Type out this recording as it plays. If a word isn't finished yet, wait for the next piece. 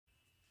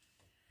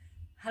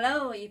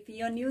Hello, if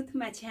you're new to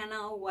my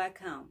channel,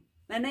 welcome.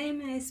 My name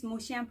is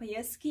Mushan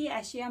Payevsky.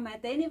 I share my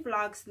daily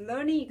vlogs,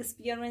 learning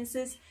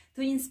experiences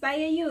to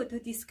inspire you to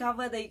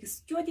discover the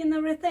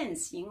extraordinary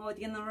things in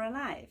ordinary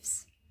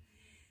lives.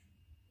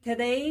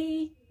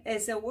 Today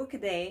is a work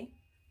day,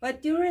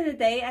 but during the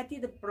day I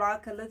did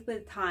block a little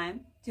bit of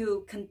time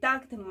to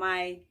conduct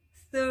my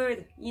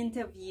third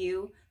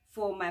interview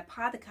for my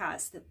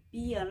podcast,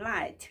 Be a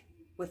Light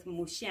with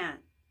Mushan.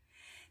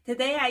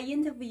 Today I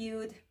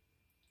interviewed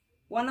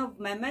one of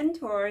my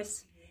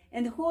mentors,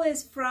 and who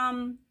is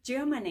from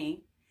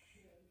Germany.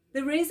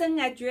 The reason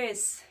I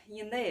dress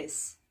in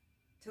this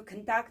to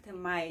conduct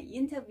my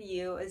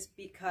interview is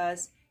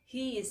because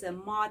he is a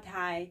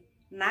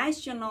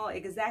multinational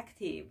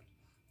executive.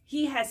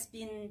 He has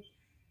been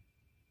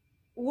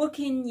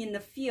working in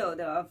the field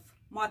of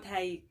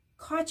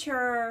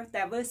multicultural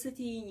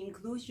diversity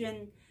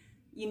inclusion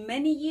in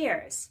many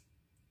years.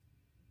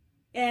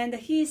 And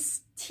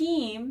his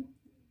team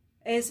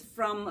is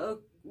from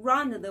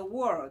around the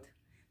world.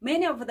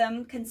 Many of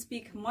them can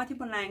speak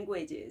multiple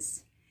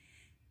languages.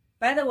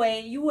 By the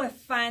way, you will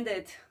find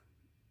it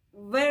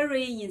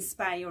very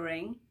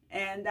inspiring,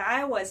 and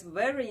I was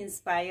very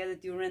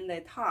inspired during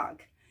the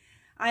talk.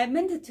 I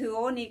meant to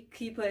only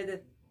keep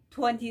it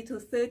 20 to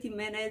 30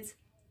 minutes.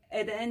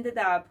 It ended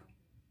up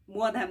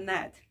more than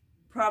that,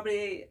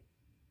 probably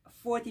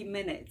 40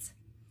 minutes.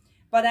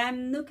 But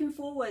I'm looking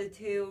forward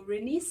to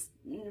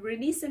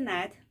releasing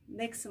that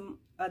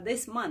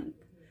this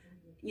month,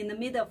 in the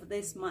middle of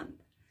this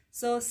month.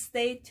 So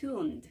stay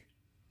tuned.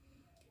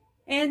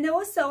 And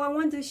also I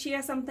want to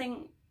share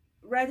something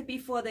right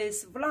before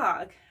this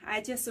vlog.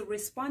 I just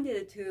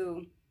responded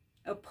to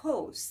a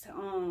post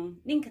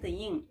on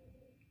LinkedIn.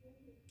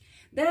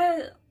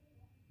 There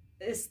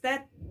is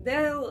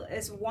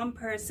one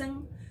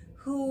person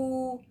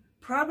who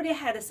probably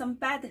had some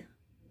bad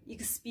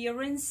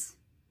experience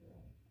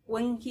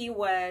when he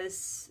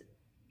was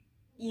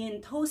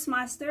in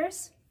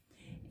Toastmasters,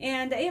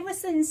 and ever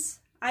since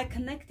I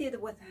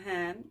connected with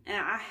him, and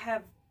I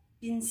have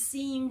been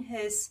seeing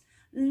his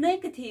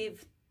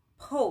negative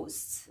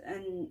posts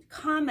and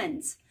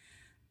comments,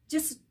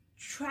 just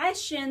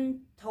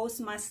trashing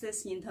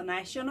Toastmasters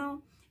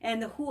International,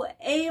 and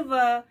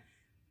whoever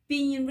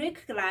being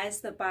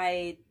recognized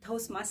by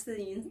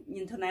Toastmasters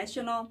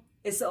International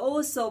is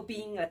also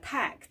being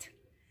attacked.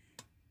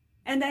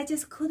 And I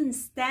just couldn't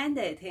stand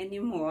it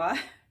anymore.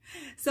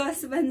 So I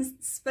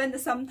spent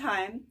some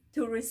time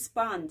to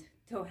respond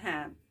to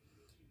him.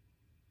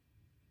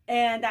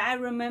 And I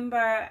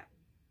remember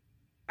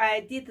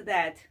I did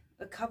that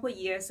a couple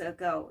years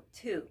ago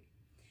too.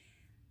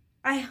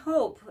 I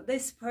hope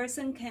this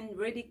person can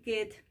really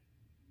get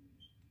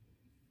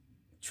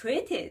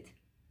treated.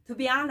 To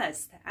be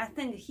honest, I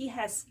think he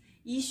has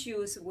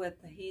issues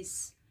with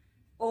his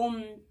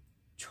own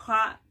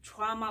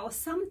trauma or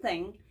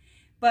something,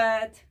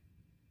 but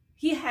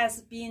he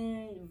has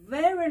been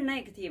very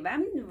negative.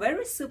 I'm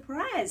very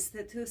surprised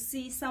to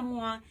see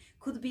someone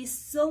could be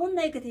so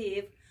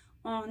negative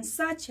on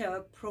such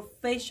a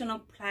professional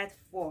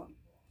platform.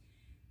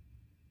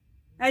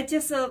 I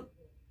just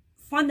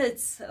found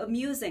it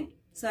amusing,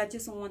 so I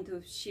just want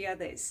to share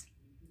this.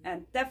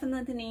 And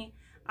definitely,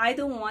 I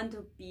don't want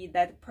to be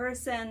that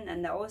person,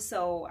 and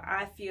also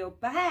I feel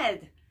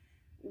bad.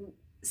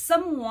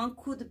 Someone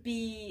could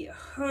be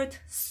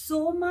hurt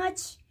so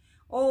much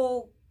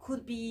or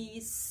could be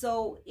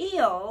so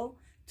ill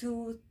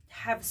to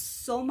have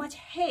so much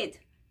hate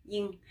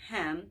in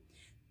him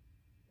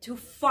to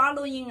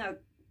following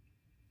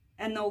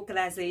an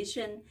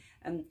organization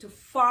and to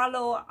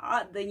follow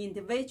the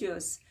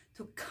individuals,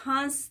 to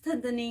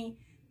constantly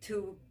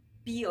to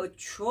be a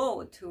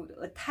troll, to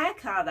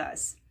attack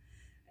others.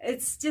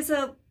 It's just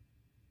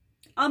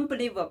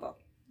unbelievable.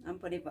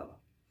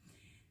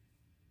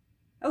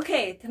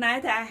 Okay,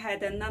 tonight I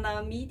had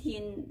another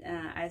meeting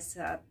as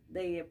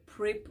the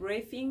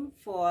pre-briefing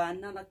for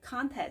another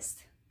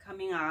contest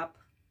coming up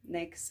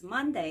next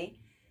Monday,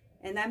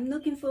 and I'm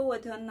looking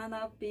forward to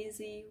another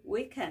busy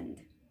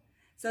weekend.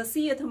 So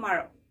see you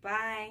tomorrow.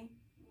 Bye.